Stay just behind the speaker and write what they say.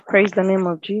Praise the name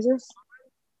of Jesus.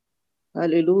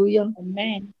 Hallelujah.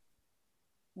 Amen.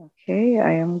 Okay,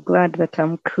 I am glad that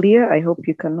I'm clear. I hope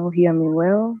you can all hear me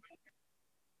well.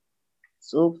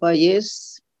 So far,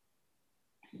 yes.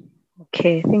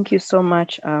 Okay, thank you so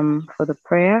much for the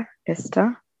prayer,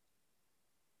 Esther.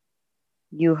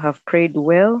 You have prayed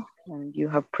well and you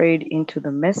have prayed into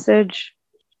the message.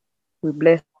 We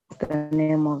bless the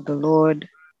name of the Lord.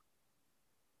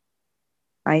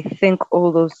 I thank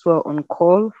all those who are on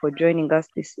call for joining us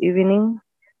this evening.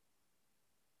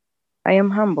 I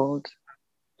am humbled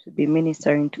to be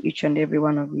ministering to each and every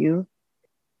one of you.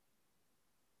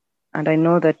 And I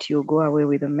know that you'll go away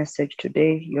with a message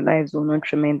today. Your lives will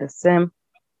not remain the same.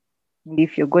 And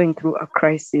if you're going through a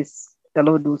crisis, the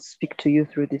Lord will speak to you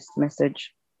through this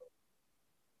message.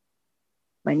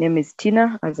 My name is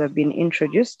Tina, as I've been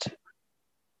introduced.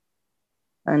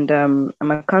 And I'm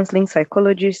a counseling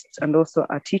psychologist and also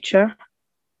a teacher.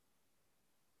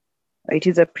 It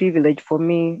is a privilege for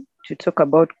me to talk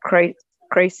about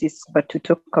crisis, but to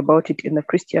talk about it in the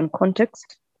Christian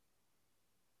context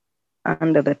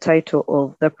under the title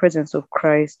of The Presence of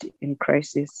Christ in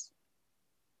Crisis.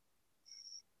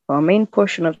 Our main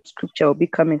portion of scripture will be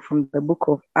coming from the book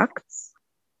of Acts,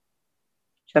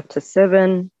 chapter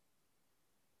 7,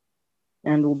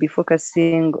 and we'll be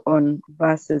focusing on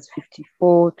verses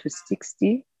 54 to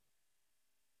 60,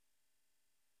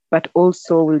 but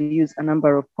also we'll use a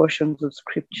number of portions of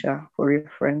scripture for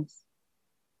reference.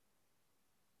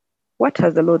 What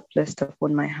has the Lord placed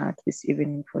upon my heart this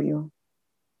evening for you?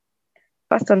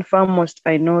 First and foremost,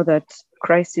 I know that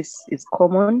crisis is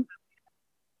common,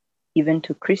 even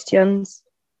to Christians.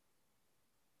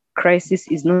 Crisis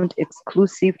is not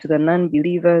exclusive to the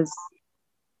non-believers.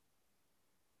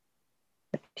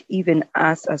 But even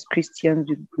us as Christians,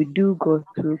 we do go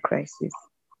through crisis.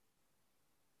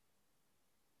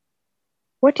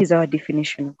 What is our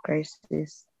definition of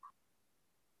crisis?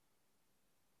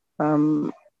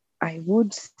 I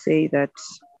would say that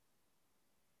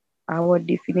our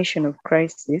definition of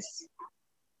crisis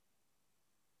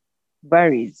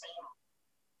varies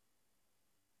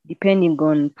depending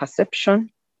on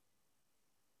perception,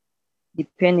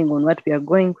 depending on what we are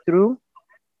going through,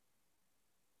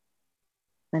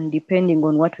 and depending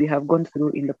on what we have gone through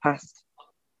in the past.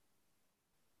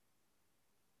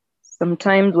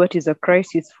 Sometimes what is a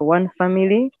crisis for one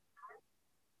family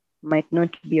might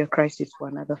not be a crisis for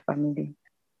another family.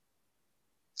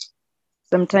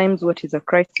 Sometimes what is a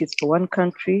crisis for one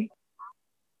country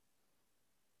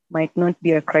might not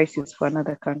be a crisis for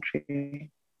another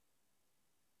country.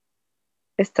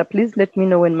 Esther, please let me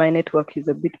know when my network is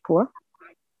a bit poor.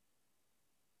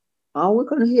 We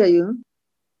can hear you.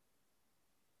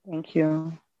 Thank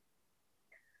you.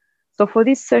 So for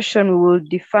this session, we will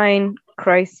define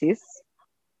crisis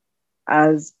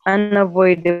as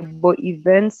unavoidable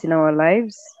events in our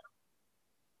lives,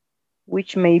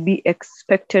 which may be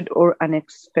expected or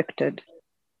unexpected.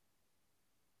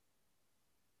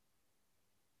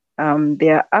 They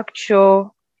are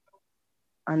actual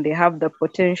and they have the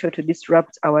potential to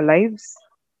disrupt our lives.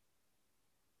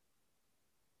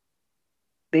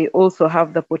 They also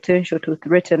have the potential to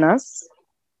threaten us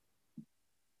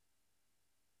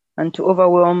and to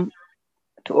overwhelm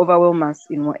us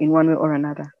in one way or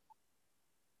another.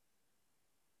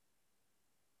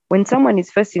 When someone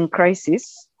is facing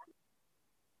crisis,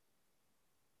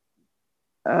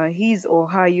 his or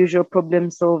her usual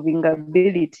problem-solving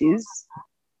abilities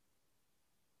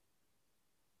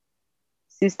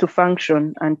cease to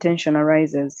function and tension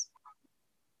arises.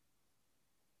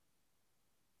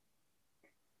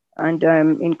 And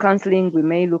in counseling, we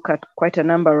may look at quite a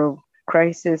number of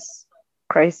crises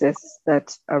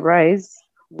that arise,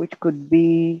 which could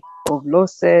be of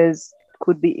losses,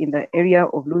 could be in the area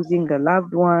of losing a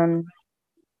loved one,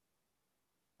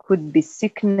 could be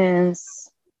sickness,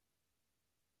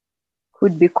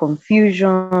 could be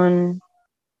confusion,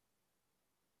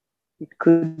 it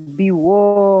could be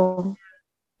war,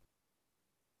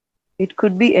 it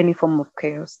could be any form of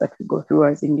chaos that we go through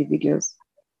as individuals.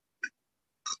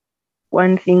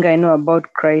 One thing I know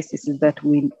about crisis is that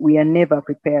we are never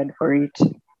prepared for it.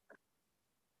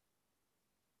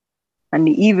 And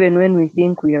even when we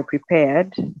think we are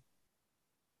prepared,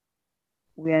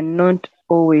 we are not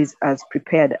always as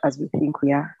prepared as we think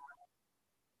we are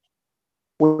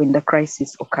when the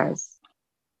crisis occurs.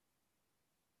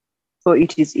 So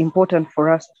it is important for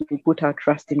us to put our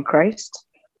trust in Christ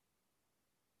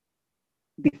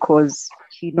because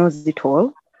he knows it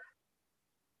all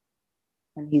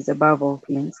and he's above all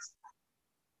things.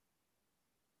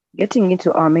 Getting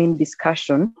into our main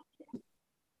discussion,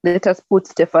 let us put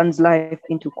Stephen's life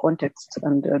into context.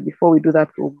 And before we do that,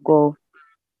 we'll go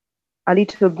a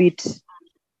little bit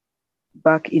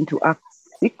back into Acts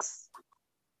 6.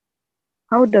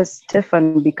 How does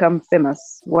Stephen become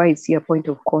famous? Why is he a point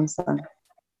of concern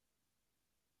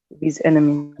to his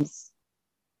enemies?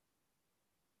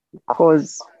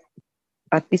 Because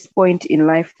at this point in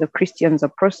life, the Christians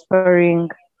are prospering.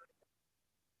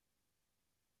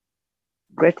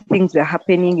 Great things were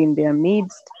happening in their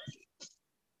midst,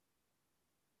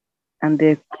 and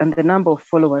the number of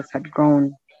followers had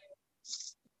grown.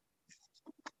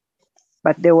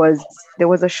 But there was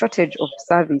a shortage of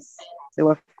service. There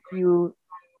were few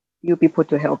people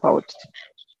to help out.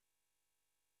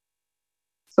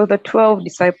 So the 12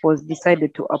 disciples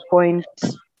decided to appoint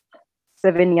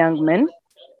 7 young men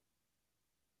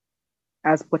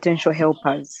as potential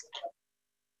helpers.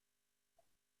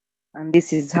 And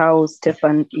this is how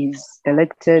Stephen is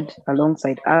elected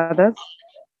alongside others.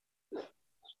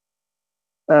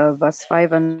 Verse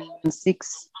 5 and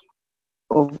 6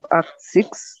 of Act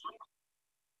 6.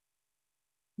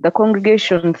 The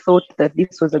congregation thought that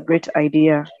this was a great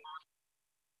idea.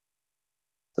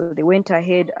 So they went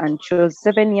ahead and chose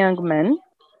 7 young men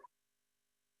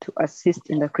to assist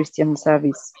in the Christian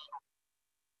service.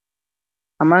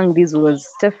 Among these was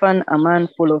Stephen, a man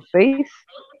full of faith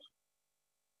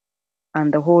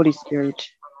and the Holy Spirit.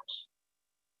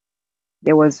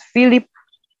 There was Philip,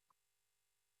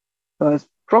 there was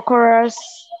Prochorus,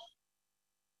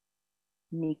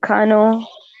 Nicanor,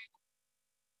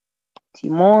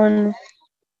 Timon,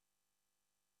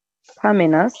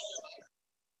 Parmenas,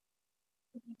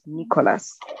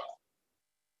 Nicholas.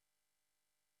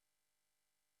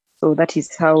 So that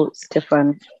is how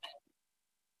Stephen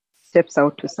steps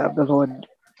out to serve the Lord.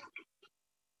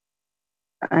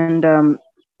 And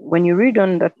when you read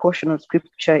on that portion of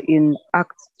scripture in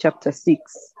Acts chapter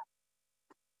 6,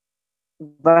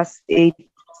 verse 8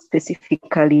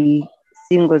 specifically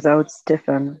singles out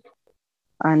Stephen,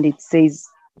 and it says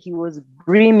he was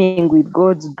brimming with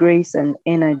God's grace and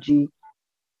energy.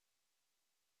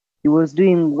 He was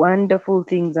doing wonderful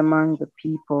things among the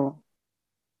people,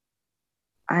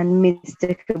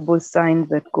 unmistakable signs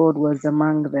that God was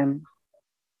among them.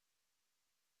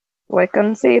 So I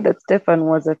can say that Stephen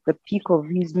was at the peak of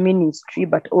his ministry,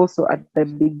 but also at the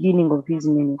beginning of his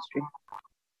ministry.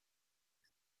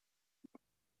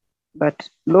 But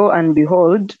lo and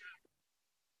behold,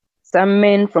 some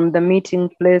men from the meeting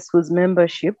place whose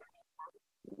membership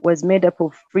was made up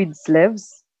of freed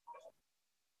slaves,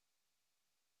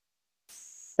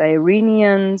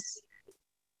 Cyrenians,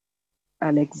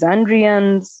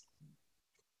 Alexandrians,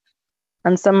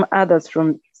 and some others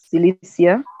from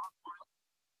Cilicia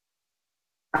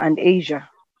and Asia,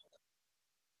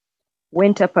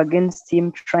 went up against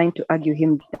him trying to argue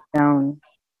him down.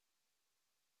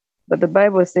 But the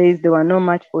Bible says they were no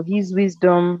match for his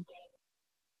wisdom.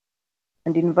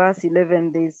 And in verse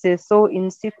 11, they say, so in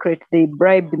secret they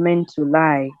bribed men to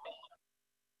lie.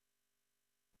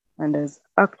 And as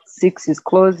Act 6 is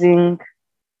closing,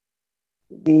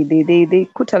 they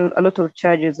put a lot of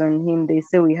charges on him. They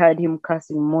say we had him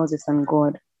cursing Moses and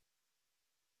God.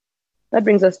 That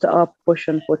brings us to our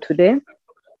portion for today.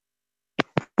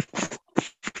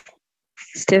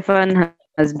 Stephen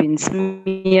has been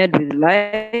smeared with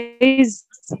lies,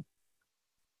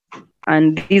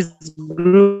 and this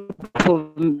group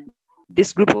of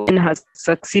men has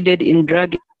succeeded in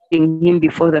dragging him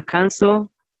before the council.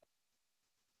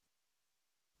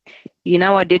 In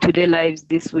our day-to-day lives,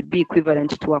 this would be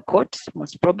equivalent to a court,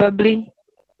 most probably.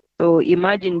 So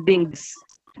imagine being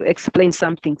to explain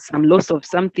something, some loss of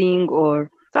something, or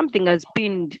something has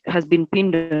been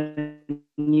pinned on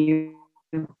you.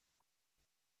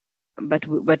 But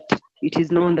it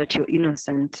is known that you're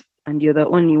innocent, and you're the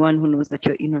only one who knows that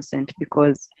you're innocent,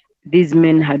 because these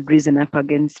men had risen up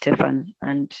against Stephen,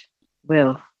 and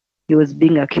well, he was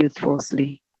being accused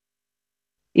falsely.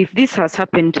 If this has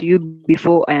happened to you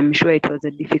before, I am sure it was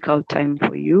a difficult time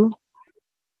for you.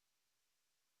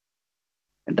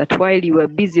 That while you were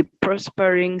busy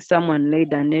prospering, someone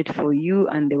laid a net for you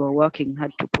and they were working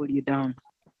hard to pull you down.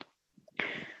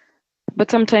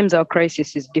 But sometimes our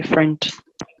crisis is different.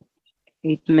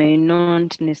 It may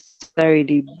not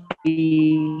necessarily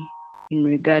be in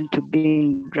regard to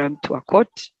being dragged to a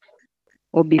court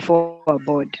or before a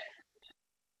board.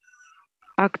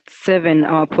 Act 7,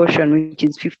 our portion, which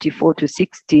is 54 to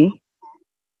 60,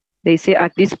 they say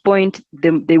at this point,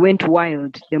 they went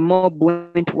wild. The mob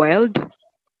went wild.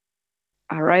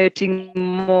 A rioting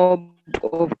mob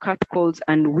of catcalls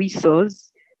and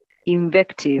whistles,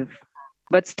 invective.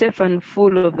 But Stephen,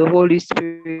 full of the Holy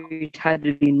Spirit,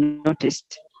 hardly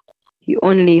noticed. He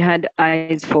only had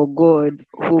eyes for God,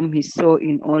 whom he saw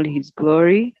in all his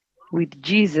glory. with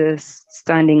Jesus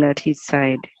standing at his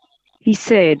side. He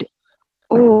said,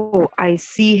 "Oh, I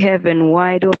see heaven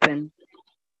wide open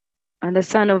and the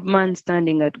Son of Man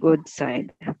standing at God's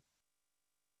side."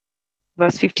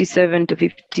 Verse 57 to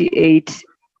 58,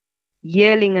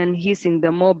 yelling and hissing,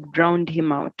 the mob drowned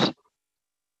him out.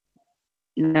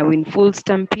 Now in full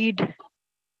stampede,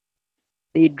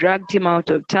 they dragged him out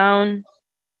of town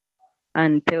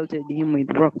and pelted him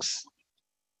with rocks.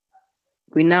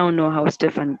 We now know how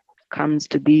Stephen comes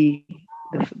to be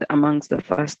amongst the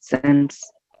first saints.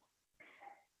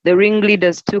 The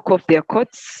ringleaders took off their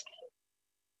coats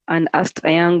and asked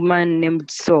a young man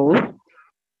named Saul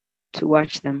to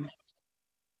watch them.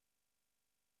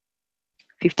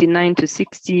 59 to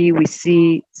 60, we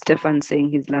see Stephen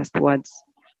saying his last words.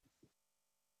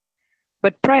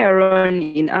 But prior on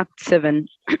in Act 7,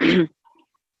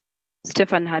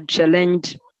 Stephen had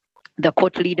challenged the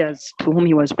court leaders to whom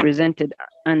he was presented,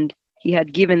 and he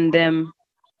had given them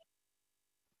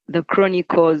the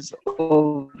chronicles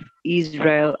of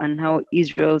Israel and how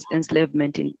Israel's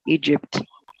enslavement in Egypt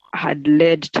had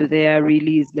led to their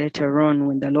release later on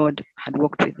when the Lord had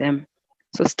walked with them.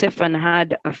 So Stephen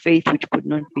had a faith which could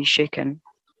not be shaken.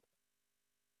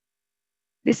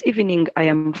 This evening, I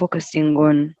am focusing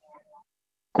on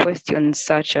questions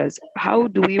such as, how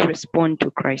do we respond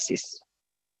to crisis?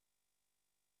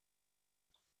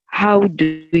 How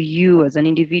do you as an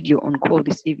individual on call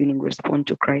this evening respond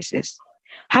to crisis?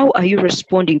 How are you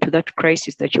responding to that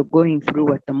crisis that you're going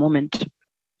through at the moment?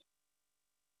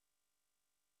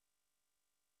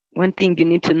 One thing you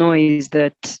need to know is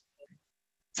that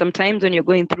sometimes when you're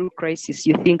going through crisis,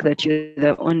 you think that you're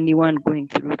the only one going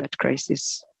through that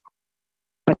crisis.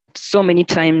 But so many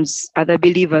times, other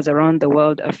believers around the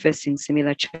world are facing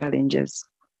similar challenges.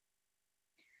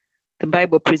 The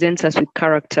Bible presents us with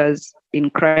characters in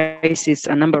crisis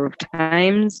a number of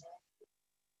times.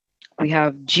 We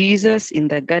have Jesus in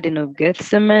the Garden of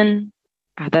Gethsemane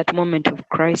at that moment of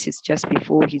crisis just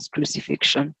before his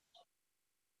crucifixion,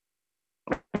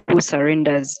 who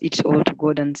surrenders it all to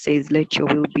God and says, "Let your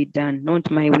will be done,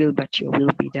 not my will, but your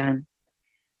will be done."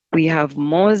 We have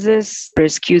Moses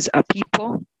rescues a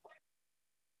people,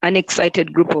 an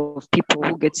excited group of people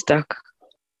who get stuck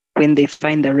when they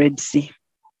find the Red Sea.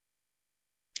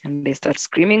 And they start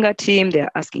screaming at him,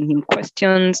 they're asking him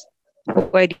questions.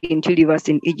 Why didn't you leave us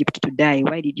in Egypt to die?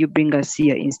 Why did you bring us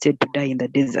here instead to die in the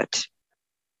desert?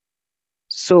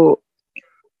 So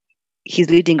he's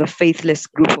leading a faithless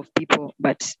group of people,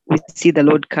 but we see the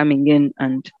Lord coming in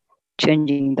and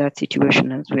changing that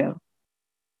situation as well.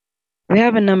 We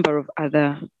have a number of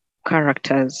other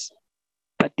characters,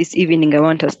 but this evening I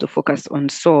want us to focus on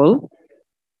Saul.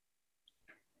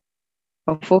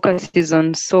 Our focus is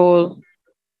on Saul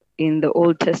in the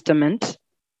Old Testament.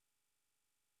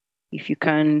 If you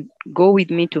can go with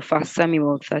me to 1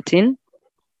 Samuel 13,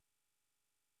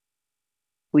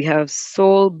 we have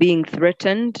Saul being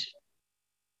threatened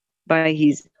by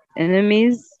his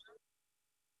enemies.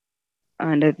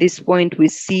 And at this point, we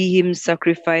see him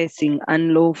sacrificing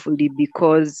unlawfully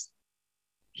because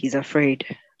he's afraid.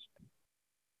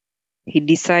 He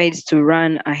decides to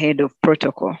run ahead of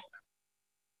protocol.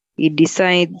 He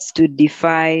decides to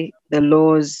defy the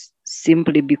laws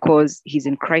simply because he's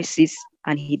in crisis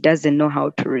and he doesn't know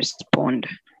how to respond.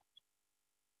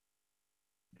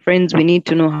 Friends, we need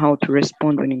to know how to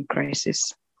respond when in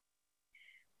crisis.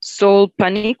 Saul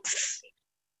panics.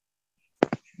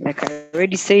 Like I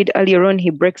already said earlier on, he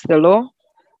breaks the law.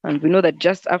 And we know that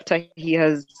just after he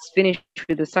has finished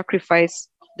with the sacrifice,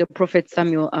 the prophet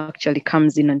Samuel actually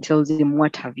comes in and tells him,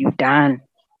 "What have you done?"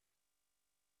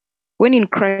 When in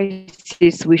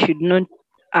crisis, we should not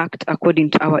act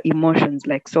according to our emotions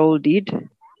like Saul did,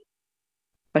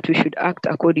 but we should act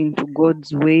according to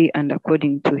God's way and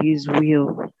according to his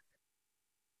will.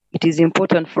 It is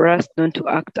important for us not to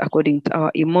act according to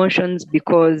our emotions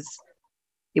because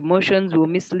emotions will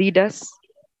mislead us.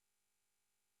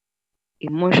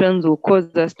 Emotions will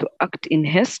cause us to act in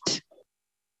haste.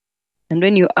 And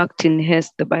when you act in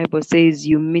haste, the Bible says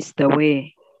you miss the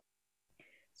way.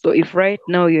 So if right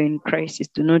now you're in crisis,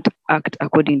 do not act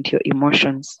according to your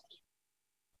emotions.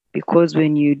 Because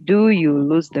when you do, you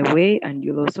lose the way and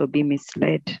you'll also be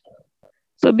misled.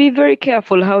 So be very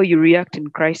careful how you react in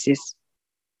crisis.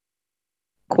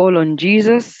 Call on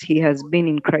Jesus. He has been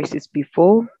in crisis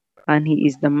before, and he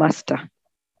is the master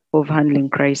of handling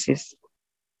crisis.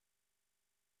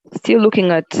 Still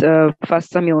looking at 1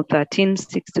 Samuel 13,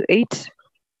 6 to 8.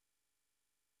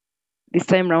 This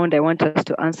time around, I want us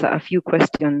to answer a few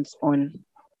questions on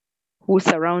who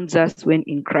surrounds us when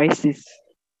in crisis.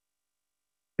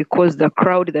 Because the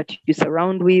crowd that you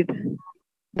surround with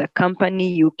The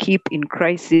company you keep in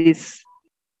crisis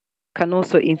can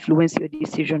also influence your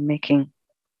decision making.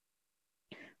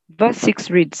 Verse 6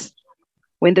 reads,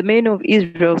 when the men of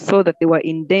Israel saw that they were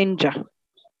in danger,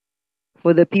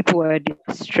 for the people were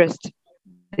distressed,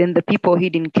 then the people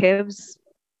hid in caves,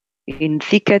 in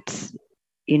thickets,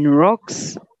 in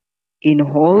rocks, in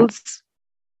holes,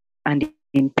 and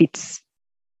in pits.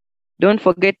 Don't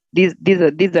forget, these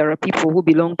are people who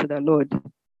belong to the Lord.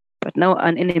 But now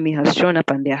an enemy has shown up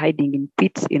and they're hiding in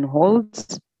pits, in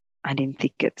holes, and in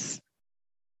thickets.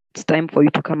 It's time for you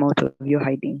to come out of your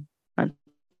hiding and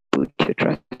put your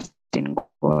trust in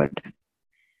God.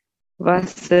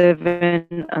 Verse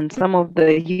 7, and some of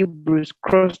the Hebrews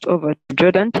crossed over to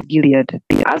Jordan to Gilead.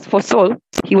 As for Saul,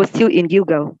 he was still in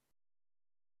Gilgal,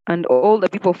 and all the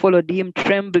people followed him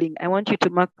trembling. I want you to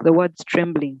mark the words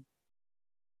trembling.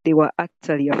 They were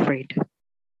actually afraid.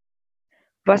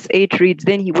 Verse 8 reads,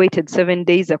 then he waited 7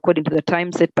 days according to the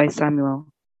time set by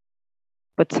Samuel.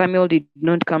 But Samuel did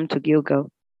not come to Gilgal,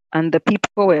 and the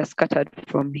people were scattered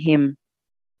from him.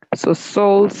 So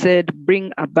Saul said,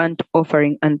 bring a burnt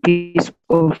offering and peace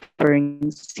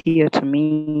offerings here to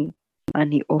me.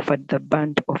 And he offered the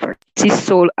burnt offering. See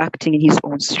Saul acting in his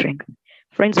own strength.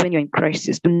 Friends, when you're in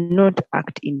crisis, do not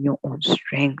act in your own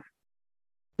strength.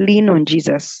 Lean on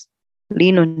Jesus.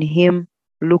 Lean on him.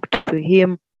 Look to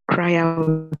him. Cry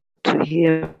out to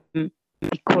him.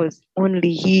 Because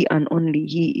only he and only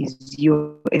he is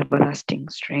your everlasting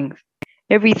strength.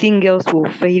 Everything else will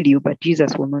fail you, but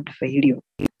Jesus will not fail you.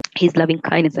 His loving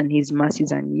kindness and his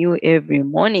mercies are new every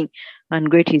morning, and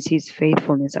great is his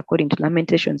faithfulness, according to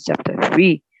Lamentations chapter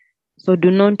 3. So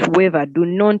do not waver. Do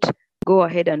not go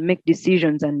ahead and make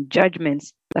decisions and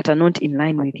judgments that are not in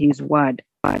line with his word.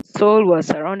 Saul was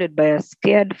surrounded by a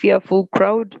scared, fearful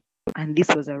crowd, and this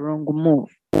was a wrong move.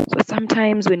 So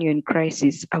sometimes when you're in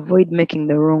crisis, avoid making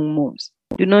the wrong moves.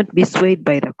 Do not be swayed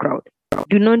by the crowd.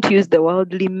 Do not use the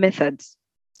worldly methods.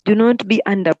 Do not be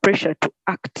under pressure to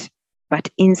act, but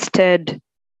instead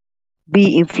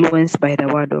be influenced by the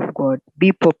word of God.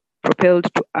 Be propelled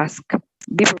to ask.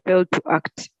 Be propelled to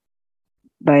act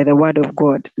by the word of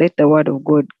God. Let the word of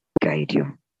God guide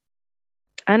you.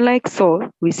 Unlike Saul,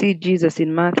 we see Jesus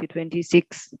in Matthew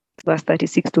 26, verse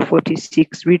 36 to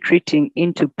 46, retreating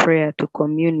into prayer to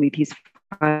commune with his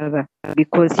Father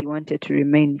because he wanted to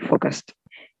remain focused.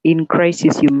 In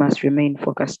crisis, you must remain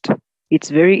focused. It's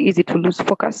very easy to lose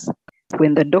focus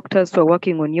when the doctors who are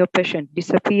working on your patient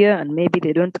disappear and maybe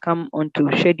they don't come onto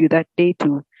schedule that day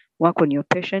to work on your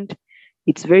patient.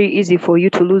 It's very easy for you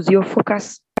to lose your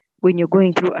focus when you're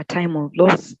going through a time of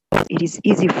loss. It is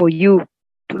easy for you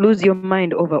to lose your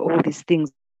mind over all these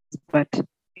things, but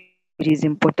it is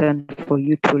important for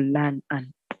you to learn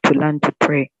to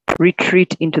pray.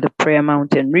 Retreat into the prayer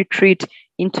mountain. Retreat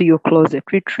into your closet.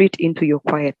 Retreat into your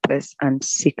quiet place and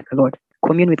seek the Lord.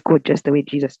 Commune with God just the way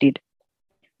Jesus did.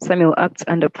 Samuel acts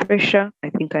under pressure. I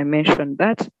think I mentioned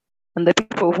that. And the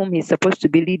people whom he's supposed to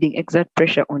be leading exert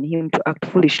pressure on him to act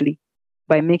foolishly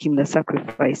by making the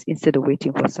sacrifice instead of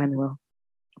waiting for Samuel.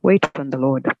 Wait on the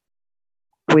Lord.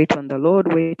 Wait on the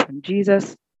Lord. Wait on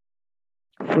Jesus.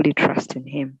 Fully trust in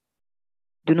him.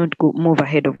 Do not move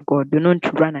ahead of God. Do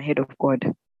not run ahead of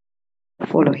God.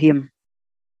 Follow him.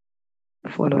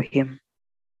 Follow him.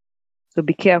 So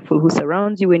be careful who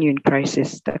surrounds you when you're in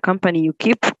crisis. The company you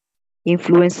keep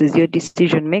influences your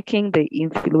decision making. They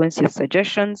influence your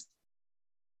suggestions.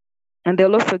 And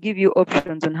they'll also give you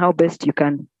options on how best you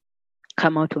can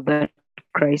come out of that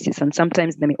crisis. And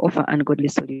sometimes they may offer ungodly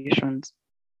solutions.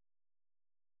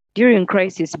 During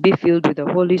crisis, be filled with the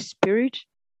Holy Spirit.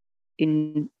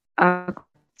 In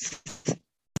Acts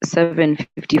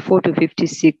 7:54 to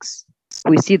 56,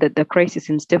 we see that the crisis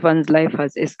in Stephan's life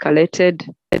has escalated.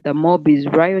 The mob is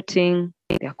rioting.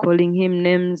 They're calling him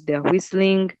names. They're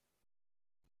whistling.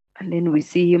 And then we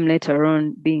see him later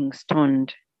on being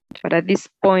stoned. But at this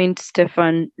point,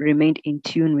 Stephan remained in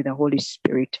tune with the Holy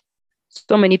Spirit.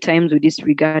 So many times we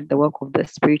disregard the work of the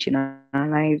Spirit in our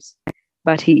lives,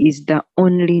 but he is the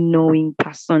only knowing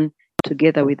person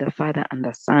together with the Father and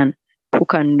the Son who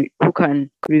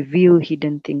can reveal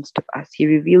hidden things to us. He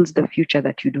reveals the future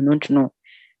that you do not know.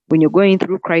 When you're going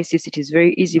through crisis, it is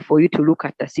very easy for you to look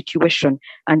at the situation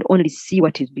and only see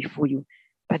what is before you.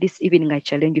 But this evening, I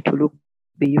challenge you to look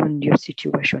beyond your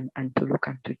situation and to look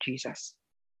unto Jesus.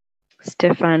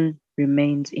 Stephan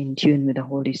remains in tune with the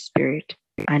Holy Spirit,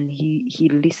 and he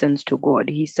listens to God.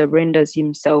 He surrenders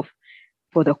himself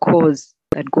for the cause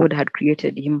that God had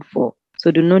created him for. So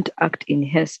do not act in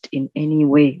haste in any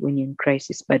way when you're in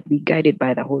crisis, but be guided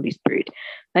by the Holy Spirit.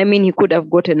 I mean, he could have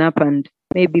gotten up and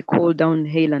maybe call down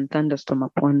hail and thunderstorm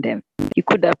upon them. He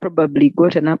could have probably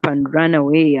gotten up and run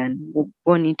away and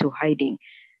gone into hiding,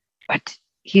 but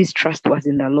his trust was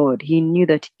in the Lord. He knew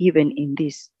that even in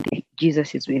this,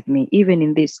 Jesus is with me. Even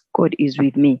in this, God is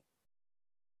with me.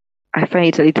 I find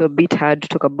it a little bit hard to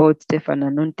talk about Stephen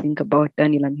and not think about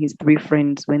Daniel and his 3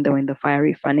 friends when they were in the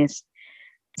fiery furnace.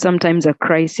 Sometimes a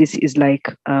crisis is like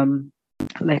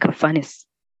a furnace.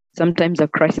 Sometimes a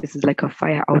crisis is like a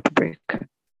fire outbreak,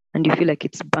 and you feel like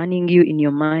it's burning you in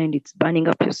your mind, it's burning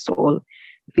up your soul.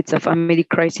 If it's a family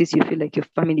crisis, you feel like your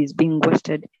family is being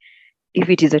wasted. If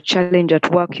it is a challenge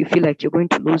at work, you feel like you're going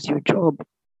to lose your job.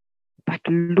 But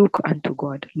look unto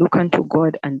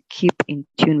God and keep in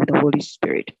tune with the Holy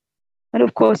Spirit. And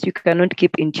of course, you cannot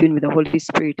keep in tune with the Holy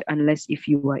Spirit unless if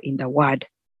you are in the Word,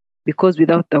 because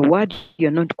without the Word,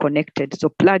 you're not connected. So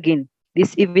plug in.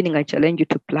 This evening, I challenge you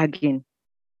to plug into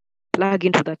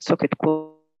that socket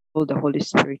called the Holy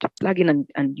Spirit. Plug in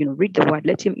and read the Word.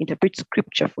 Let Him interpret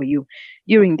Scripture for you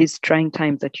during these trying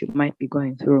times that you might be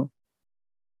going through.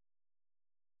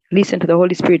 Listen to the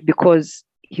Holy Spirit, because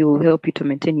He will help you to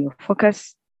maintain your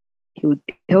focus. He will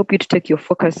help you to take your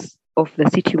focus off the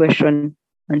situation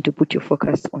and to put your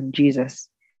focus on Jesus.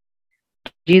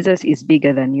 Jesus is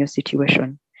bigger than your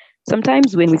situation.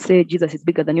 Sometimes when we say Jesus is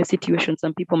bigger than your situation,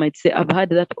 some people might say, I've heard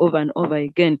that over and over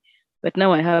again, but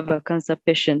now I have a cancer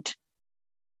patient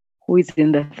who is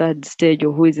in the 3rd stage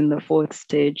or who is in the 4th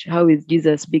stage. How is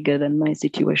Jesus bigger than my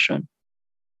situation?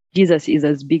 Jesus is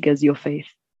as big as your faith.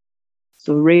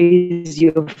 So raise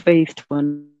your faith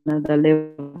to another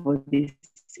level this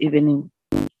evening.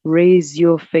 Raise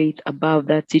your faith above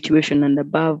that situation and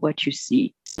above what you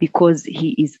see, because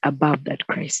He is above that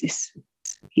crisis.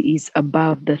 He is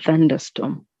above the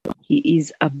thunderstorm. He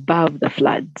is above the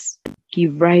floods. He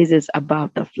rises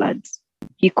above the floods.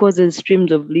 He causes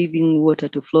streams of living water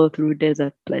to flow through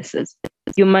desert places.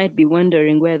 You might be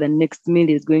wondering where the next meal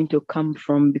is going to come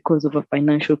from because of a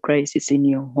financial crisis in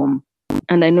your home.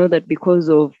 And I know that because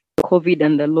of COVID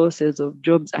and the losses of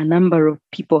jobs, a number of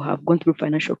people have gone through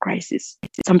financial crisis.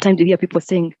 Sometimes you hear people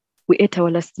saying, we ate our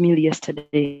last meal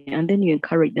yesterday, and then you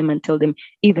encourage them and tell them,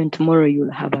 even tomorrow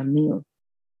you'll have a meal.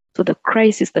 So the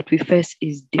crisis that we face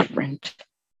is different.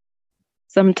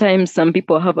 Sometimes some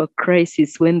people have a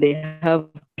crisis when they have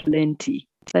plenty.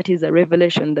 That is a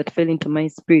revelation that fell into my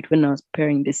spirit when I was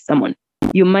preparing this sermon.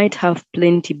 You might have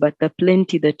plenty, but the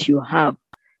plenty that you have,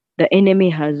 the enemy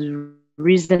has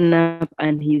risen up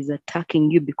and he's attacking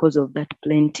you because of that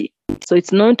plenty. So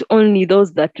it's not only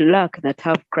those that lack that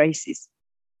have crisis.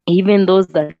 Even those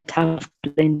that have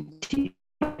plenty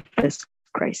face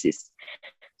crisis.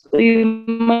 So you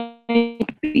might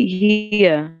be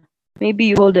here. Maybe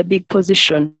you hold a big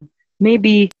position.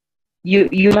 Maybe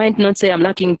you might not say, I'm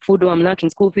lacking food or I'm lacking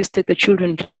school fees, take the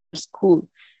children to school.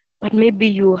 But maybe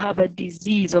you have a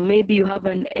disease, or maybe you have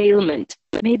an ailment.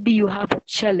 Maybe you have a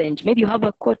challenge. Maybe you have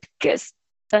a court case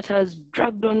that has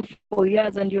dragged on for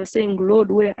years, and you're saying,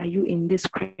 Lord, where are you in this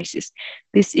crisis?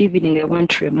 This evening, I want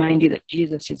to remind you that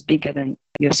Jesus is bigger than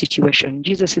your situation.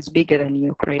 Jesus is bigger than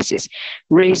your crisis.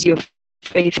 Raise your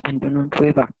faith and do not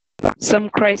waver. Some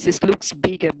crisis looks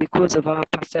bigger because of our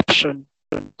perception.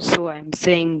 So I'm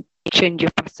saying, change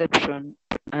your perception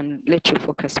and let your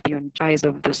focus be on Jesus, the eyes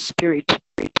of the Spirit.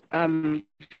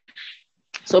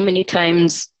 So many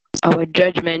times our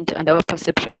judgment and our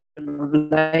perception of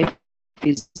life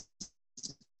is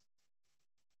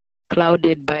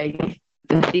clouded by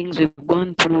the things we've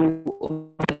gone through or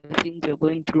the things we're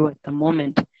going through at the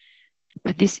moment.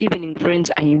 But this evening, friends,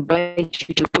 I invite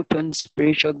you to put on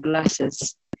spiritual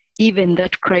glasses. Even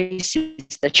that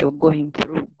crisis that you're going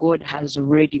through, God has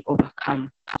already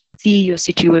overcome. See your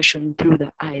situation through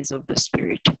the eyes of the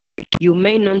Spirit. You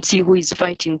may not see who is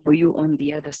fighting for you on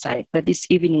the other side, but this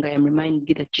evening I am reminding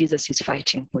you that Jesus is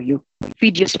fighting for you.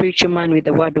 Feed your spiritual man with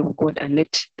the Word of God and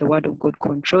let the Word of God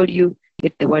control you.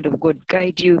 Let the Word of God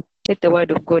guide you. Let the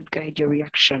Word of God guide your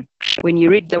reaction. When you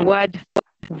read the Word,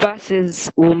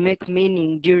 verses will make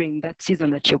meaning during that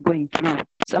season that you're going through.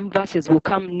 Some verses will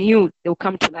come new, they'll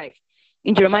come to life.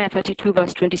 In Jeremiah 32,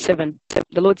 verse 27,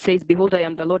 the Lord says, Behold, I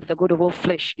am the Lord, the God of all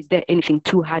flesh. Is there anything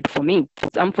too hard for me?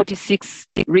 Psalm 46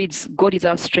 reads, God is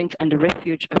our strength and a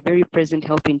refuge, a very present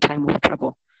help in time of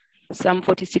trouble. Psalm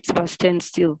 46, verse 10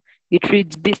 still, it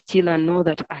reads, Be still and know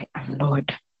that I am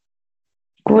Lord.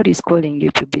 God is calling you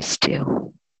to be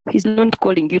still. He's not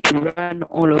calling you to run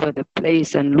all over the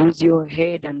place and lose your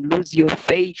head and lose your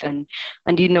faith and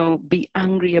be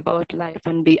angry about life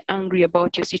and be angry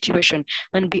about your situation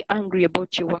and be angry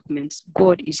about your workmates.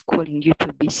 God is calling you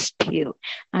to be still.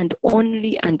 And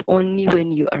only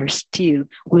when you are still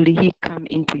will He come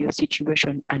into your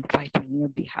situation and fight on your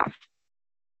behalf.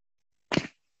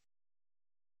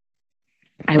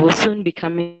 I will soon be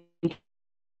coming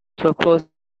to a close,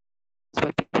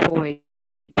 but before I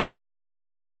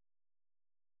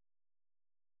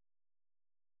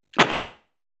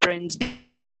friends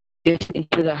get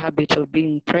into the habit of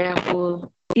being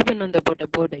prayerful. Even on the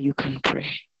border, you can pray.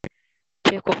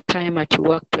 Take off time at your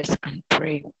workplace and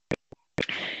pray.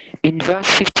 In verse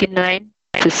 59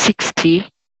 to 60,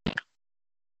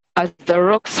 as the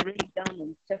rocks rained down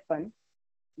on Stephen,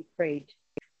 he prayed.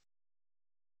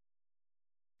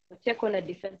 So take on a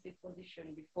defensive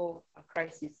position before a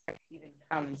crisis even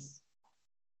comes.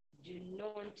 Do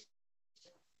not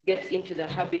get into the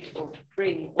habit of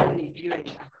praying only during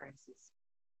a crisis,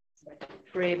 but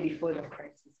pray before the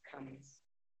crisis comes.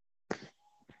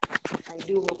 I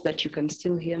do hope that you can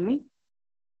still hear me.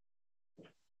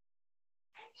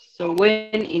 So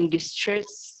when in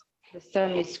distress, the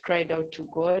psalmist cried out to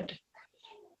God.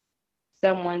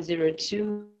 Psalm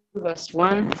 102, verse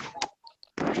 1.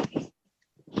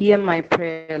 Hear my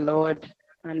prayer, Lord,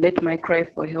 and let my cry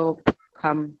for help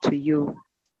come to you.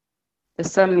 The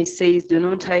psalmist says, do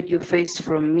not hide your face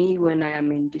from me when I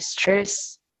am in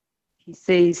distress. He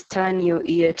says, turn your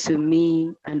ear to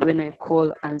me, and when I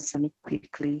call, answer me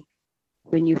quickly.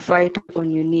 When you fight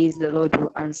on your knees, the Lord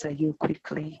will answer you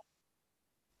quickly.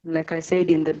 Like I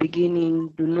said in the beginning,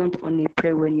 do not only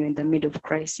pray when you're in the middle of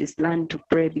crisis, learn to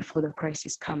pray before the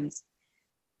crisis comes.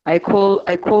 I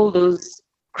call those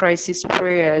crisis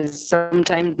prayers,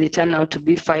 sometimes they turn out to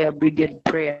be fire brigade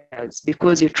prayers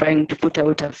because you're trying to put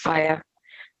out a fire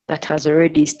that has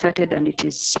already started and it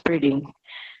is spreading.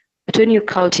 But when you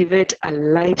cultivate a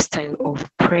lifestyle of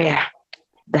prayer,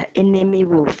 the enemy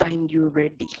will find you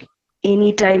ready.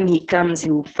 Anytime he comes, he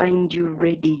will find you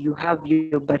ready. You have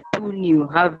your baton, you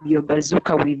have your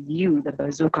bazooka with you, the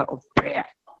bazooka of prayer.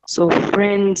 So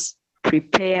friends,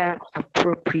 prepare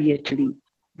appropriately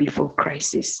before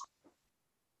crisis.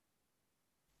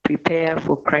 Prepare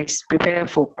for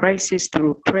crisis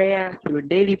through prayer, through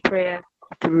daily prayer,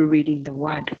 through reading the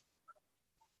word.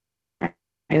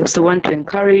 I also want to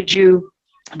encourage you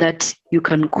that you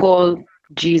can call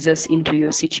Jesus into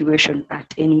your situation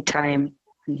at any time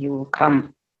and he will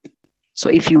come. So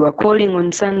if you are calling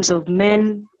on sons of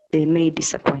men, they may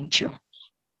disappoint you.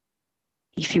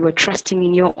 If you are trusting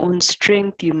in your own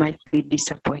strength, you might be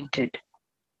disappointed.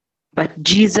 But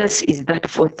Jesus is that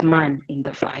fourth man in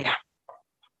the fire.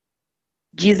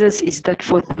 Jesus is that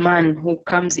fourth man who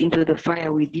comes into the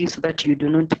fire with you so that you do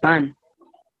not burn.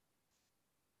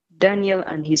 Daniel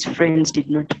and his friends did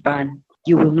not burn.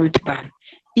 You will not burn.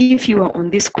 If you are on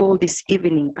this call this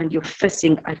evening and you're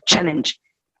facing a challenge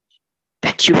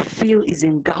that you feel is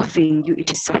engulfing you, it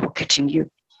is suffocating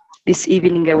you, this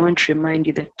evening I want to remind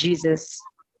you that Jesus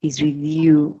is with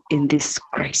you in this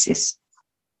crisis.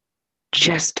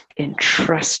 Just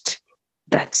entrust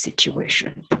that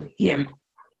situation to him.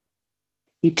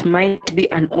 It might be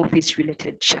an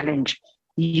office-related challenge.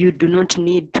 You do not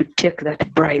need to take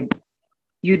that bribe.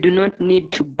 You do not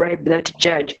need to bribe that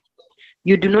judge.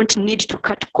 You do not need to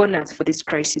cut corners for this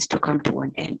crisis to come to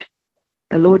an end.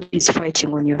 The Lord is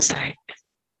fighting on your side.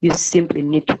 You simply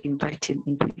need to invite him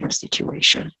into your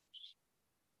situation.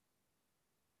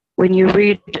 When you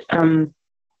read,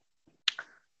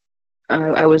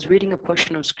 I was reading a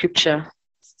portion of scripture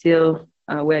still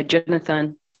where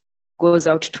Jonathan goes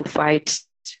out to fight,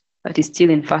 that is still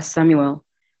in 1 Samuel.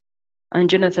 And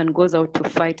Jonathan goes out to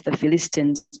fight the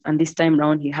Philistines, and this time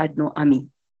round he had no army.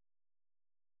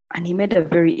 And he made a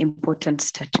very important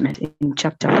statement in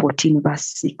chapter 14, verse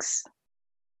 6.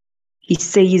 He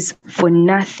says, for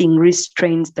nothing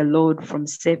restrains the Lord from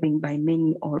saving by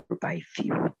many or by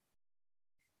few.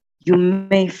 You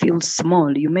may feel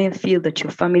small. You may feel that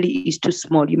your family is too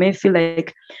small. You may feel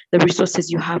like the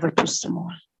resources you have are too small.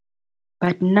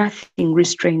 But nothing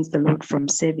restrains the Lord from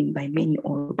saving by many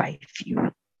or by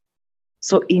few.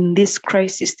 So in this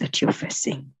crisis that you're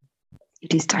facing,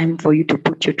 it is time for you to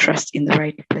put your trust in the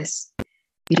right place.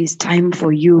 It is time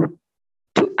for you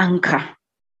to anchor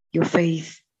your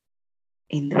faith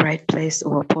in the right place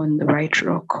or upon the right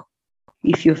rock.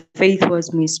 If your faith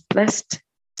was misplaced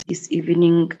this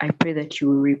evening, I pray that you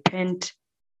will repent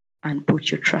and put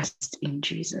your trust in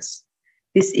Jesus.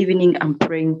 This evening, I'm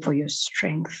praying for your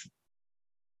strength.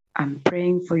 I'm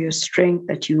praying for your strength,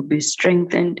 that you will be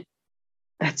strengthened.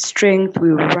 That strength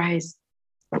will rise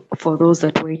for those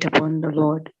that wait upon the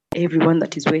Lord. Everyone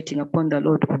that is waiting upon the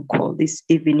Lord on call this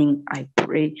evening, I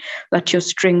pray that your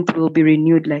strength will be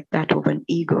renewed like that of an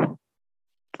eagle.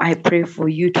 I pray for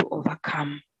you to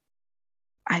overcome.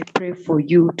 I pray for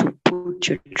you to put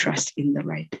your trust in the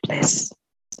right place,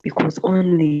 because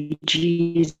only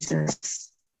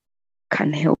Jesus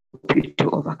can help you to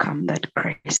overcome that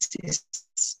crisis.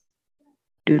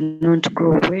 Do not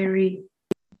grow weary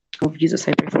of Jesus.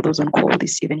 I pray for those on call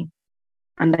this evening.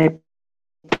 And I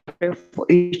pray for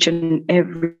each and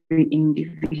every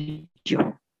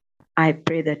individual. I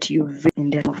pray that you visit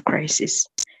in their time of crisis.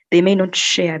 They may not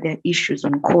share their issues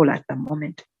on call at the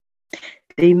moment.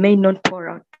 They may not pour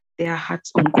out their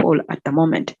hearts on call at the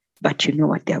moment, but you know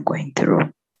what they are going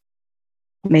through.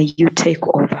 May you take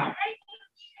over.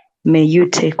 May you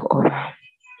take over.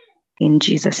 In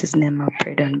Jesus' name I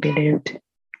prayed and believed.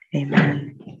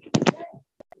 Amen.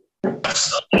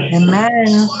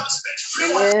 Amen.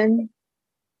 Amen.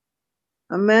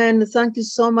 Amen. Thank you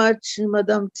so much,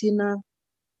 Madam Tina.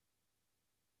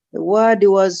 The word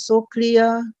was so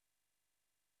clear.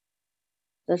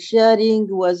 The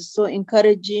sharing was so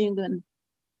encouraging and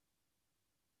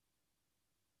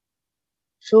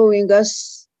showing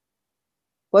us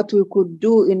what we could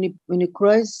do in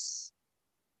Christ.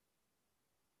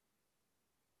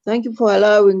 Thank you for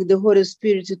allowing the Holy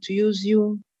Spirit to use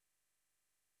you.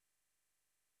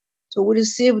 So we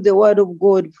receive the word of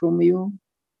God from you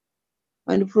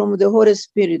and from the Holy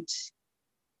Spirit.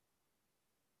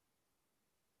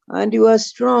 And you are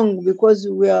strong because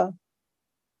we are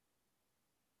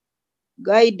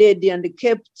guided and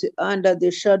kept under the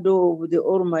shadow of the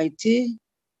Almighty.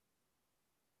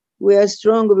 We are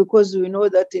strong because we know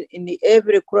that in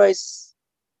every crisis,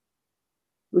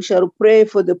 we shall pray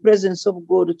for the presence of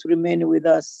God to remain with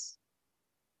us.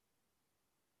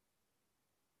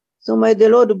 So may the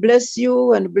Lord bless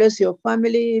you and bless your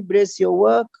family, bless your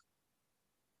work,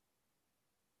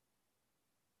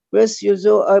 bless you as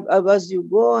you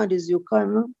go and as you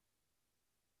come.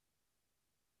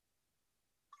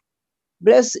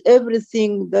 Bless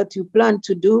everything that you plan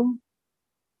to do.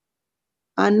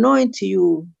 Anoint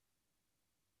you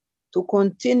to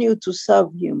continue to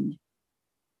serve him.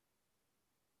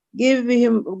 Give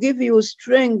you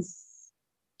strength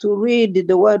to read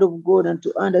the word of God and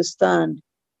to understand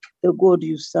the God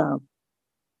you serve.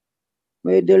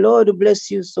 May the Lord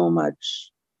bless you so much.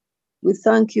 We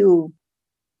thank you,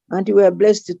 and we are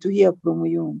blessed to hear from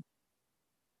you.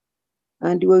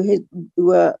 And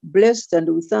we are blessed,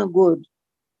 and we thank God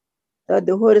that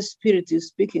the Holy Spirit is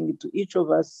speaking to each of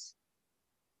us.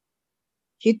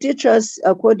 He teaches us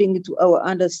according to our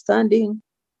understanding,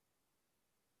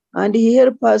 and he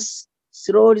helps us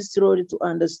slowly to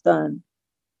understand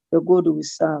the God we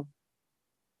serve.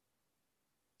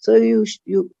 So you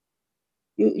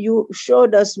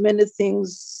showed us many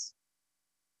things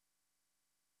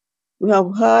we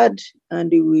have heard,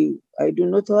 and I do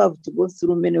not have to go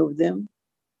through many of them.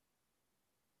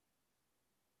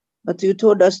 But you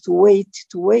told us to wait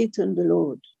on the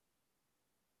Lord.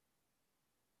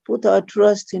 Put our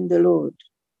trust in the Lord.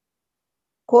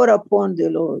 Call upon the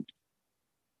Lord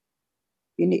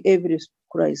in every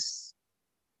crisis.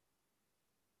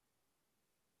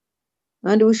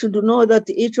 And we should know that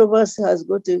each of us has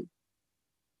got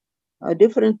a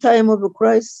different time of a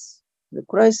crisis. The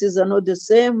crises are not the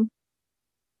same.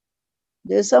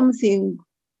 There's something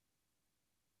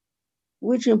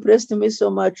which impressed me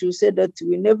so much. You said that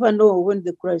we never know when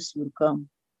the crisis will come.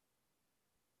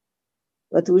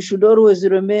 But we should always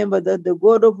remember that the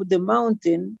God of the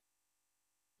mountain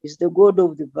is the God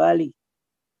of the valley.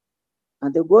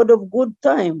 And the God of good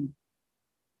time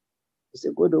is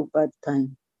the God of bad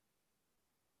time.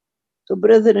 So,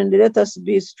 brethren, let us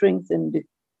be strengthened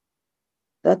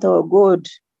that our God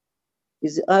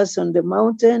is us on the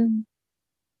mountain,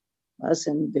 us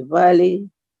in the valley,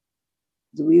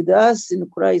 is with us in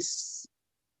Christ.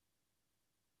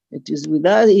 It is with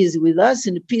us, he is with us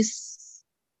in peace.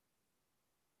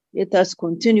 Let us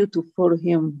continue to follow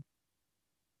him.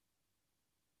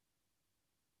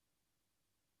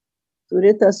 So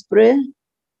let us pray.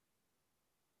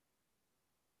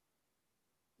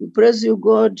 We praise you,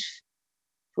 God,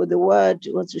 for the word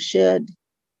what you shared.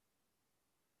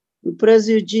 We praise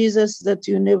you, Jesus, that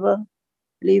you never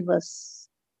leave us.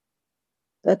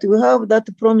 That we have that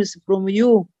promise from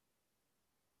you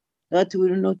that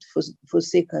will not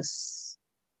forsake us.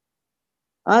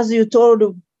 As you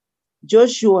told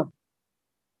Joshua,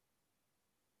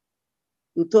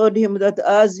 you told him that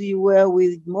as you were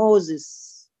with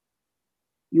Moses,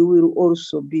 you will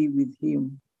also be with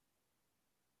him.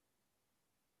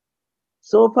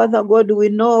 So, Father God, we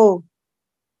know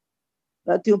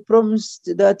that you promised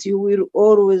that you will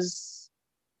always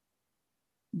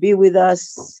be with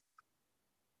us.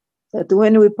 That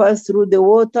when we pass through the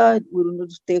water, it will not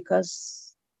take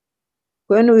us.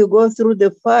 When we go through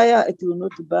the fire, it will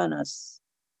not burn us.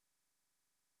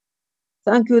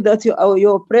 Thank you that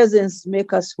your presence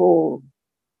makes us whole.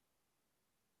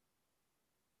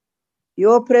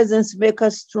 Your presence makes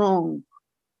us strong.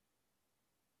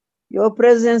 Your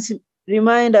presence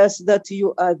reminds us that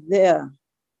you are there.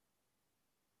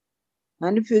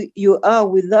 And if you are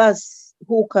with us,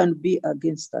 who can be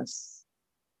against us?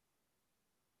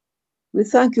 We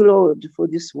thank you, Lord, for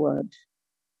this word.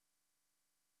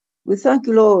 We thank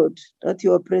you, Lord, that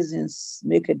your presence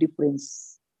make a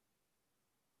difference.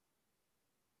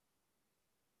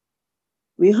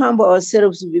 We humble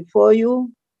ourselves before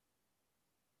you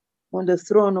on the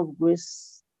throne of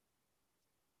grace.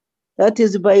 That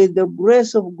is by the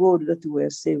grace of God that we are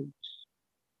saved.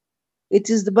 It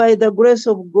is by the grace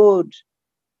of God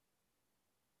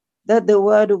that the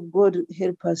word of God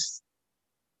help us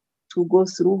to go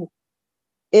through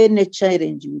any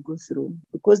challenge we go through,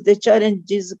 because the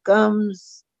challenges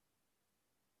comes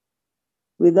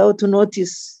without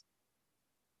notice,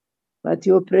 but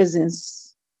your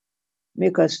presence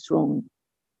make us strong.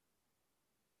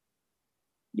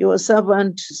 Your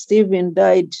servant Stephen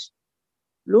died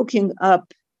looking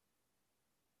up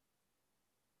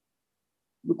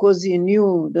because he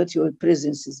knew that your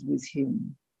presence is with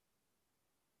him.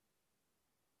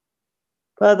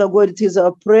 Father God, it is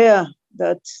our prayer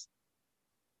that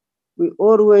we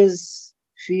always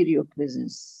feel your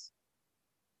presence.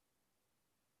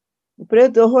 We pray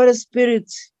to the Holy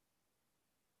Spirit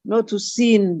not to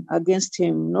sin against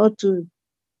him, not to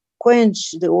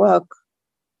quench the work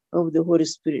of the Holy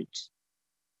Spirit,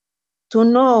 to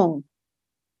know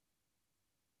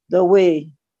the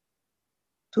way,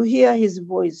 to hear his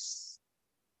voice.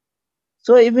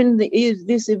 So even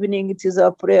this evening, it is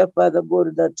our prayer, Father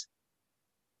God, that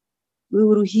we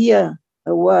will hear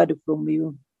a word from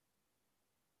you.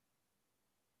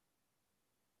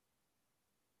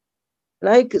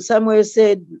 Like Samuel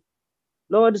said,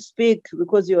 Lord, speak,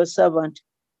 because your servant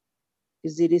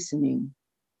is listening.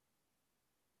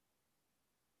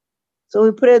 So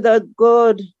we pray that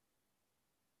God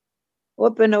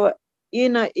open our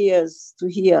inner ears to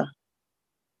hear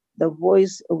the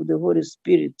voice of the Holy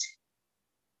Spirit.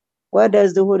 What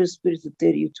does the Holy Spirit tell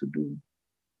you to do?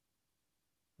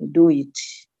 Do it.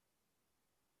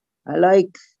 I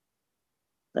like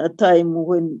that time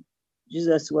when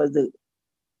Jesus was the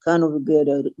Son of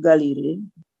Galilee.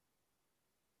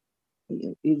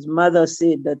 His mother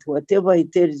said that whatever he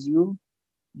tells you,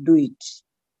 do it.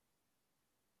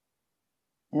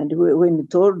 And when he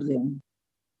told them,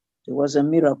 there was a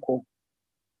miracle.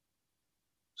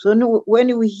 So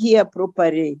when we hear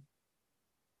properly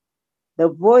the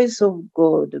voice of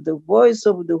God, the voice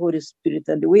of the Holy Spirit,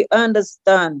 and we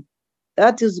understand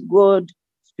that is God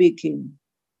speaking,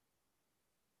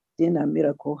 then a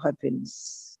miracle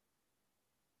happens.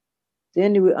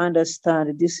 Then we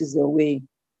understand this is the way.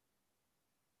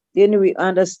 Then we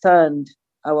understand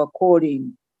our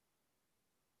calling.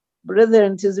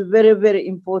 Brethren, it is very, very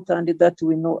important that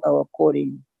we know our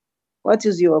calling. What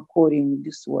is your calling in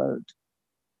this world?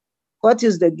 What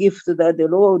is the gift that the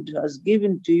Lord has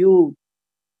given to you?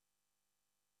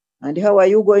 And how are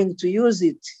you going to use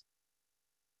it?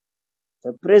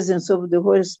 The presence of the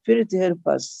Holy Spirit help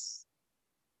us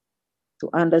to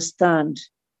understand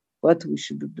what we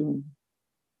should do.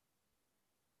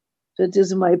 So it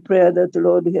is my prayer that the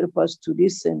Lord help us to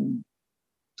listen,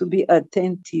 to be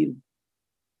attentive,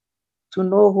 to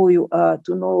know who you are,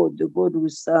 to know the God we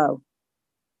serve,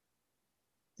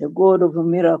 the God of a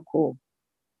miracle,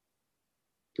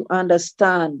 to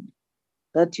understand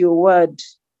that your word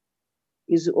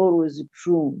is always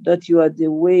true, that you are the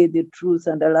way, the truth,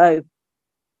 and the life,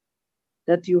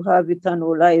 that you have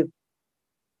eternal life.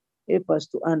 Help us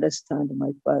to understand,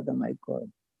 my Father, my God.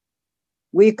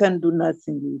 We can do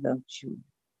nothing without you.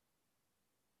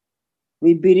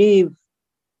 We believe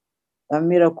a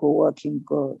miracle working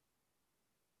God.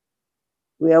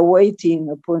 We are waiting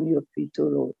upon your feet, O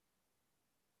Lord.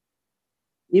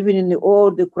 Even in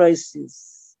all the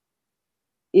crises,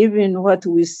 even what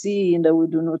we see and that we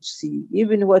do not see,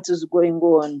 even what is going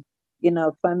on in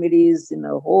our families, in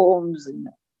our homes, in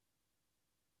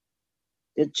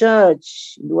the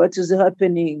church, what is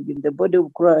happening in the body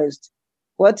of Christ,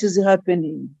 what is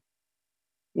happening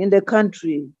in the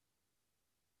country.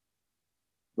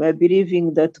 We are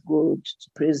believing that God's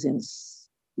presence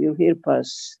will help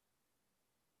us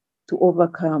to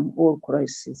overcome all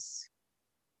crises.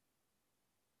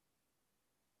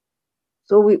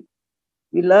 So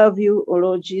we love you, O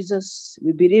Lord Jesus.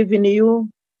 We believe in you.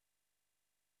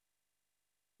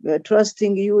 We are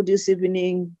trusting you this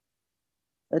evening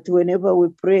that whenever we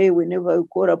pray, whenever we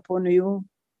call upon you,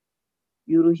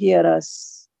 you will hear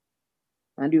us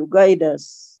and you guide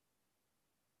us.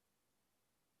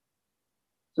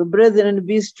 So brethren,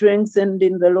 be strengthened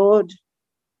in the Lord.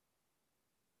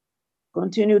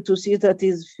 Continue to sit at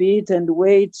his feet and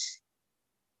wait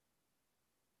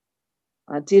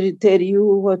until he tell you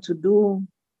what to do.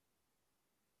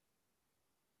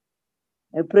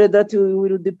 I pray that you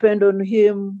will depend on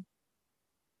him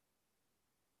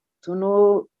to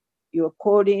know your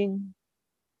calling.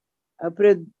 I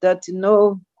pray that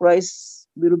no Christ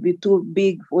will be too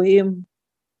big for him.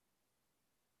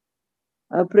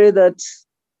 I pray that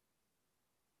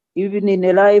even in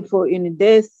life or in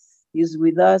death, he's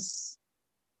with us,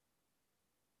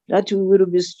 that we will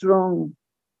be strong,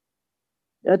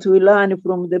 that we learn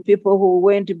from the people who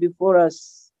went before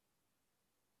us.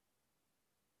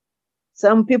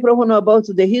 Some people who know about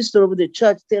the history of the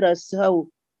church tell us how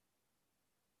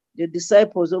the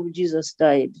disciples of Jesus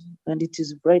died, and it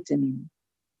is frightening.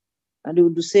 And we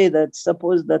would say that,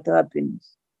 suppose that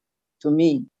happens to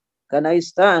me, can I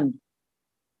stand?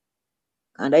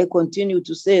 And I continue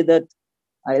to say that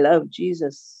I love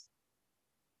Jesus.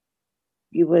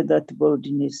 Give us that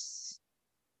boldness.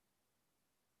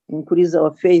 Increase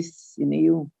our faith in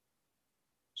you.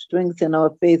 Strengthen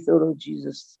our faith, O Lord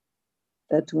Jesus,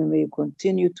 that we may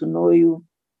continue to know you.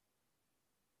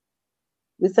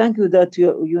 We thank you that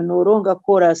you no longer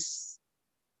call us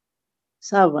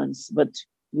servants, but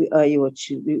we are your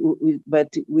children, but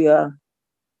we are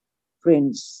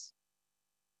friends.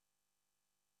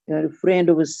 You are a friend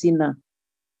of a sinner.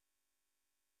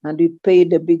 And you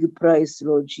paid a big price,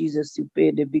 Lord Jesus. You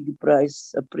paid a big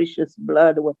price. A precious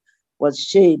blood was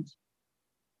shed,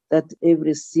 that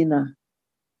every sinner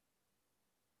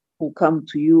who come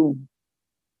to you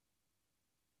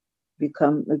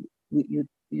become you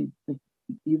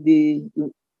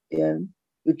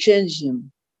change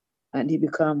him, and he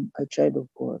become a child of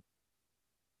God.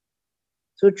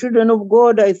 So, children of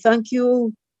God, I thank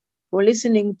you for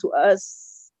listening to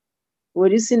us, for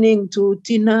listening to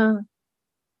Tina,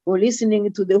 for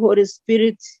listening to the Holy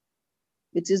Spirit.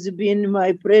 It has been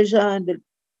my pleasure and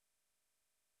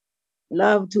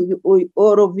love to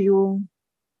all of you,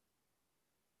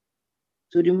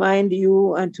 to remind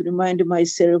you and to remind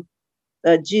myself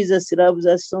that Jesus loves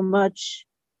us so much.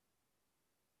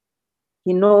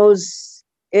 He knows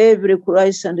every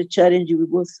crisis and challenge we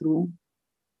go through.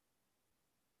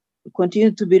 We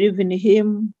continue to believe in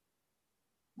him,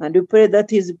 and we pray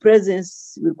that his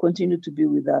presence will continue to be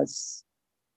with us.